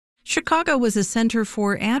Chicago was a center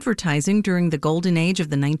for advertising during the golden age of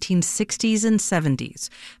the 1960s and 70s.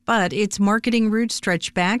 But its marketing roots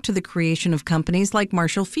stretch back to the creation of companies like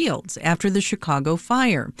Marshall Field's after the Chicago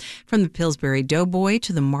fire. From the Pillsbury Doughboy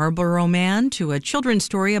to the Marlboro Man to a children's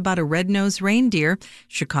story about a red-nosed reindeer,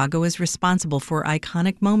 Chicago is responsible for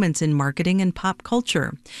iconic moments in marketing and pop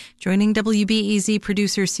culture. Joining WBEZ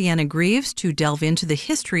producer Cianna Greaves to delve into the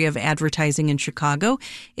history of advertising in Chicago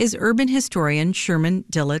is urban historian Sherman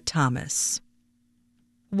Dilla Thomas.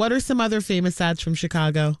 What are some other famous ads from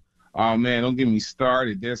Chicago? Oh, man, don't get me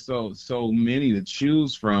started. There's so many to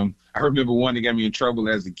choose from. I remember one that got me in trouble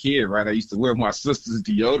as a kid, right? I used to wear my sister's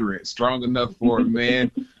deodorant, strong enough for a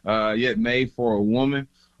man, yet made for a woman.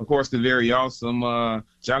 Of course, the very awesome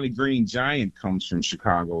Jolly Green Giant comes from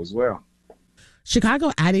Chicago as well.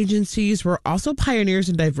 Chicago ad agencies were also pioneers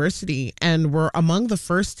in diversity and were among the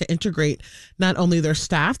first to integrate not only their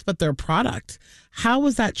staff, but their product. How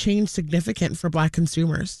was that change significant for Black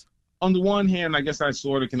consumers? On the one hand, I guess I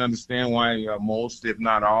sort of can understand why most, if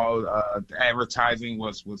not all, advertising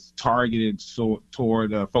was targeted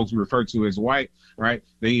toward folks we refer to as white, right?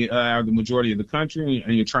 They are the majority of the country,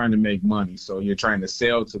 and you're trying to make money. So you're trying to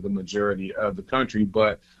sell to the majority of the country.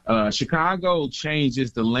 But Chicago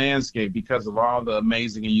changes the landscape because of all the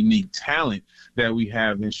amazing and unique talent that we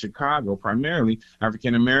have in Chicago, primarily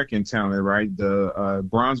African-American talent, right? The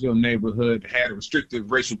Bronzeville neighborhood had a restrictive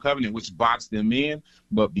racial covenant, which boxed them in.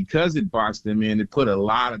 But because it boxed them in, it put a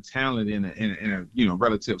lot of talent in a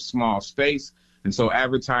relative small space. And so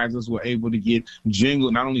advertisers were able to get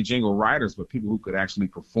not only jingle writers, but people who could actually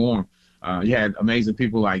perform. You had amazing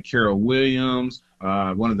people like Carol Williams,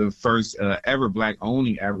 one of the first ever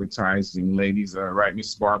Black-only advertising ladies, right,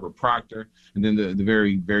 Mrs. Barbara Proctor, and then the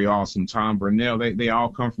very, very awesome Tom Burnell. They all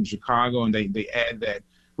come from Chicago, and they add that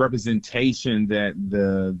representation that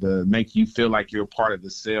the make you feel like you're a part of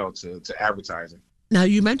the sale to advertising. Now,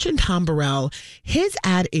 you mentioned Tom Burrell. His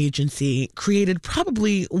ad agency created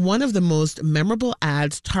probably one of the most memorable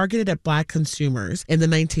ads targeted at Black consumers in the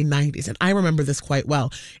 1990s, and I remember this quite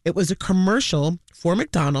well. It was a commercial for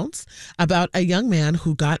McDonald's about a young man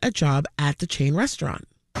who got a job at the chain restaurant.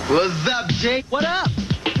 What's up, Jake? What up?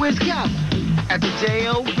 Where's Calvin? At the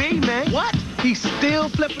J.O.B., man. What? He's still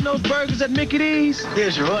flipping those burgers at Mickey D's?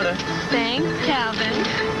 Here's your order. Thanks, Calvin.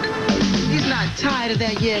 He's not tired of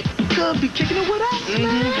that yet. Could be kicking it with us,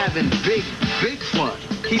 man. Having big fun.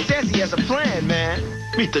 He says he has a plan, man.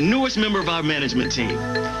 Meet the newest member of our management team,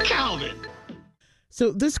 Calvin.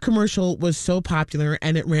 So this commercial was so popular,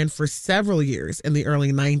 and it ran for several years in the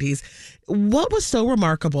early 90s. What was so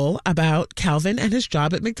remarkable about Calvin and his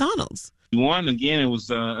job at McDonald's? One, again,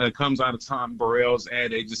 it comes out of Tom Burrell's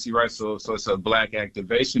ad agency, right? So it's a Black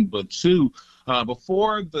activation. But two,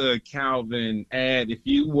 before the Calvin ad, if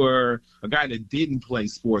you were a guy that didn't play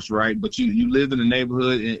sports, right, but you lived in the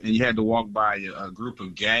neighborhood and you had to walk by a group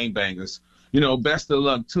of gangbangers, best of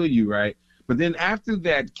luck to you, right? But then after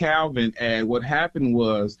that Calvin ad, what happened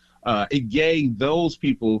was it gave those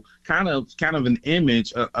people kind of an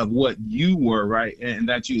image of what you were, right, and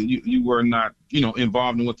that you were not,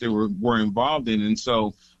 involved in what they were involved in, and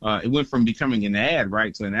so it went from becoming an ad,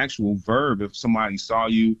 right, to an actual verb. If somebody saw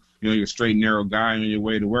you, you're a straight and narrow guy on your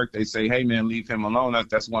way to work, they say, "Hey, man, leave him alone."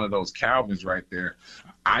 That's one of those Calvins right there.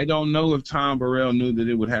 I don't know if Tom Burrell knew that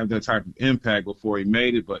it would have that type of impact before he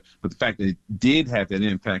made it, but the fact that it did have that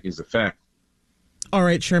impact is a fact. All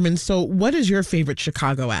right, Sherman. So what is your favorite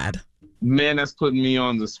Chicago ad? Man, that's putting me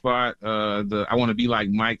on the spot. I Want to Be Like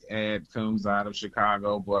Mike ad comes out of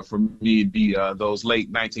Chicago, but for me, it'd be those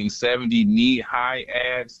late 1970 knee-high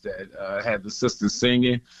ads that had the sisters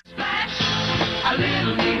singing. Splash, a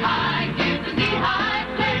little knee-high, give the knee-high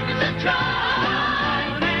flavors a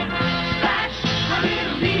try. Splash, a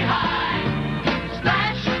little knee-high,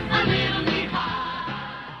 splash, a little knee-high.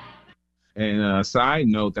 And side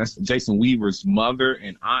note, that's Jason Weaver's mother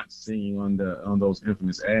and aunt singing on those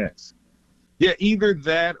infamous ads. Yeah, either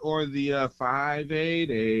that or the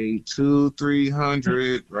 588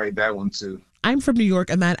 2300, right? That one too. I'm from New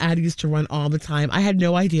York, and that ad used to run all the time. I had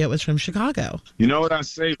no idea it was from Chicago. You know what I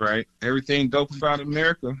say, right? Everything dope about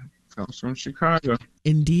America comes from Chicago.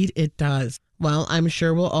 Indeed, it does. Well, I'm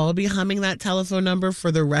sure we'll all be humming that telephone number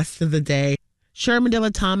for the rest of the day. Sherman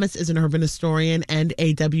Dilla Thomas is an urban historian and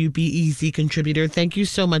a WBEZ contributor. Thank you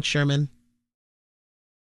so much, Sherman.